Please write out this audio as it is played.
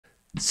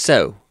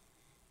So,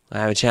 I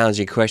have a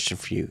challenging question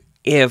for you.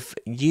 If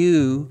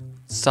you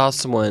saw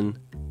someone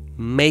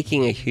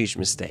making a huge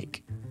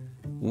mistake,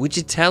 would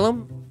you tell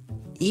them?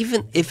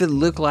 Even if it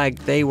looked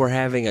like they were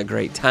having a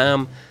great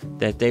time,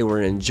 that they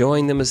were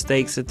enjoying the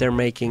mistakes that they're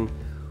making,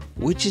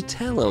 would you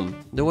tell them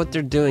that what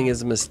they're doing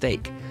is a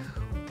mistake?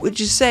 Would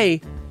you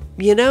say,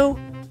 you know,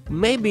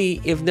 maybe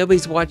if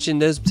nobody's watching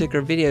those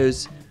particular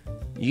videos,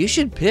 you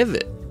should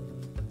pivot?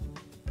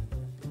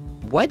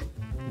 What?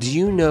 Do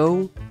you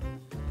know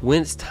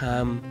when it's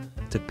time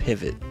to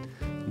pivot?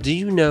 Do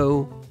you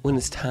know when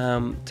it's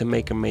time to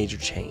make a major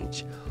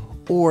change?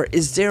 Or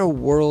is there a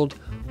world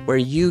where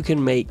you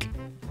can make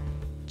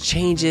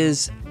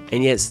changes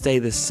and yet stay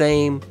the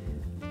same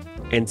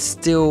and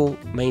still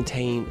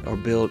maintain or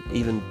build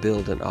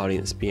an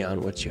audience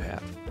beyond what you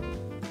have?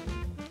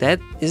 That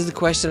is the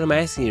question I'm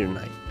asking you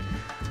tonight.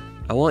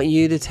 I want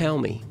you to tell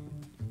me.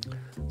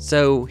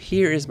 So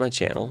here is my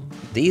channel.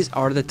 These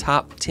are the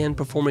top 10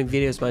 performing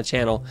videos on my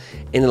channel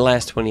in the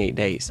last 28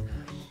 days.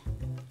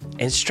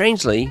 And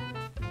strangely,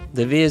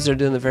 the videos that are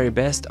doing the very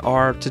best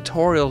are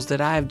tutorials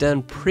that I've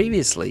done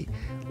previously,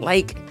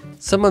 like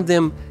some of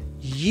them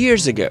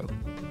years ago.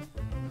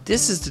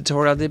 This is a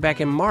tutorial I did back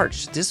in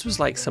March. This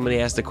was like somebody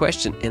asked a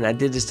question and I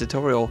did this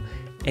tutorial,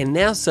 and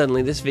now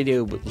suddenly this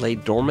video lay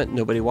dormant,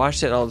 nobody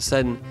watched it, and all of a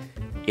sudden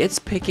it's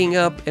picking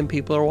up and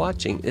people are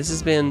watching. This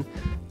has been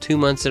 2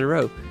 months in a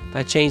row. If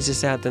I change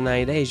this out to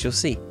 90 days, you'll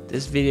see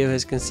this video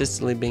has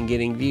consistently been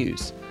getting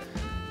views.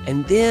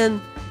 And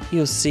then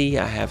you'll see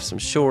I have some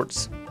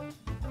shorts.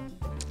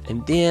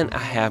 And then I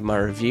have my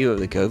review of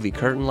the Govee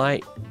curtain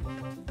light.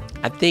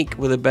 I think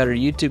with a better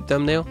YouTube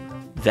thumbnail,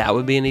 that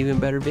would be an even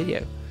better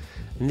video.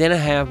 And then I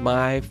have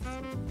my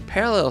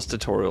parallels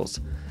tutorials,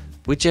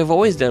 which have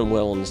always done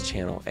well on this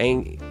channel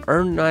and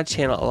earned my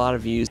channel a lot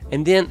of views.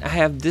 And then I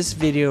have this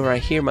video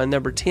right here, my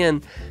number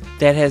 10,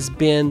 that has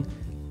been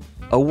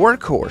a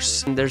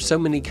workhorse. And there's so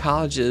many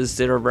colleges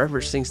that are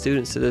referencing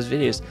students to those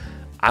videos.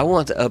 I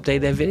want to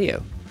update that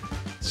video.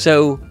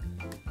 So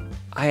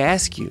I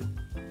ask you,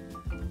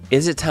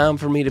 is it time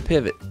for me to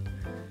pivot?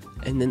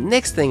 And the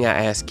next thing I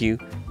ask you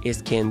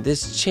is, can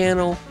this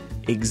channel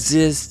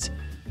exist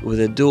with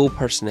a dual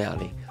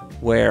personality,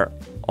 where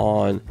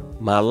on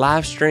my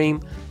live stream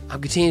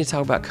I'm continuing to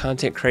talk about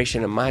content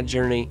creation and my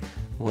journey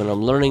when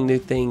I'm learning new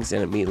things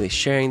and immediately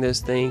sharing those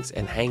things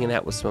and hanging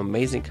out with some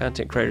amazing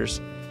content creators,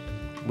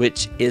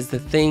 which is the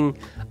thing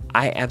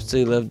I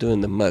absolutely love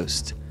doing the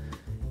most,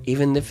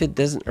 even if it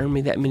doesn't earn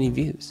me that many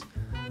views.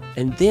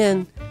 And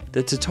then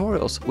the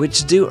tutorials,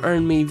 which do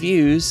earn me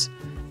views,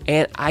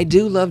 and I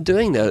do love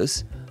doing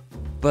those,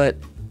 but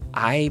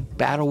I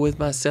battle with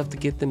myself to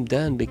get them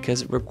done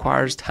because it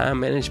requires time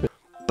management.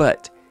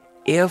 But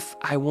if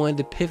I wanted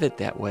to pivot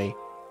that way,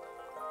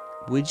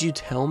 would you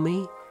tell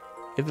me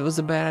if it was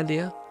a bad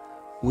idea?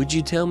 Would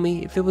you tell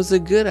me if it was a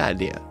good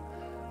idea?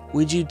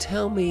 Would you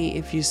tell me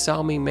if you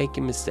saw me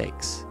making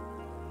mistakes?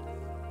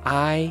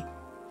 I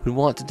would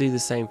want to do the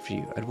same for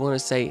you. I'd want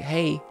to say,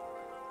 hey,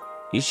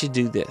 you should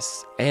do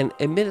this. And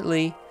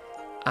admittedly,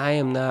 I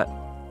am not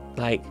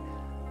like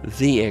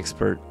the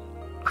expert.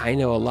 I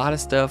know a lot of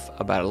stuff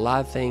about a lot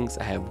of things.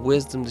 I have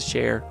wisdom to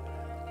share.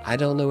 I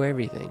don't know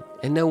everything,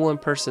 and no one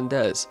person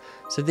does.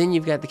 So then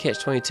you've got the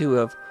catch-22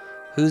 of,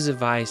 whose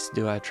advice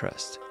do I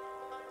trust?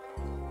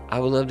 I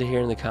would love to hear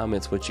in the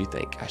comments what you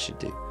think I should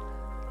do.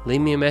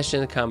 Leave me a message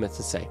in the comments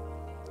and say,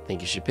 I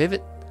think you should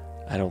pivot.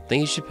 I don't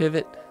think you should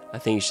pivot. I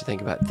think you should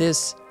think about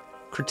this.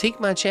 Critique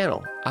my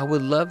channel. I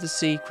would love to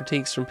see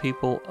critiques from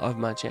people of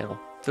my channel.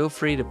 Feel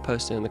free to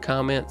post it in the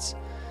comments.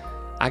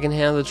 I can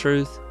handle the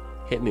truth.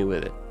 Hit me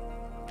with it.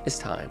 It's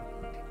time.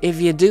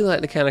 If you do like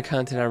the kind of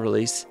content I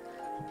release,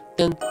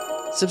 then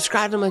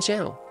subscribe to my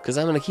channel, because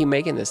I'm going to keep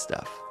making this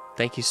stuff.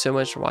 Thank you so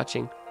much for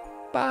watching.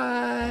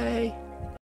 Bye.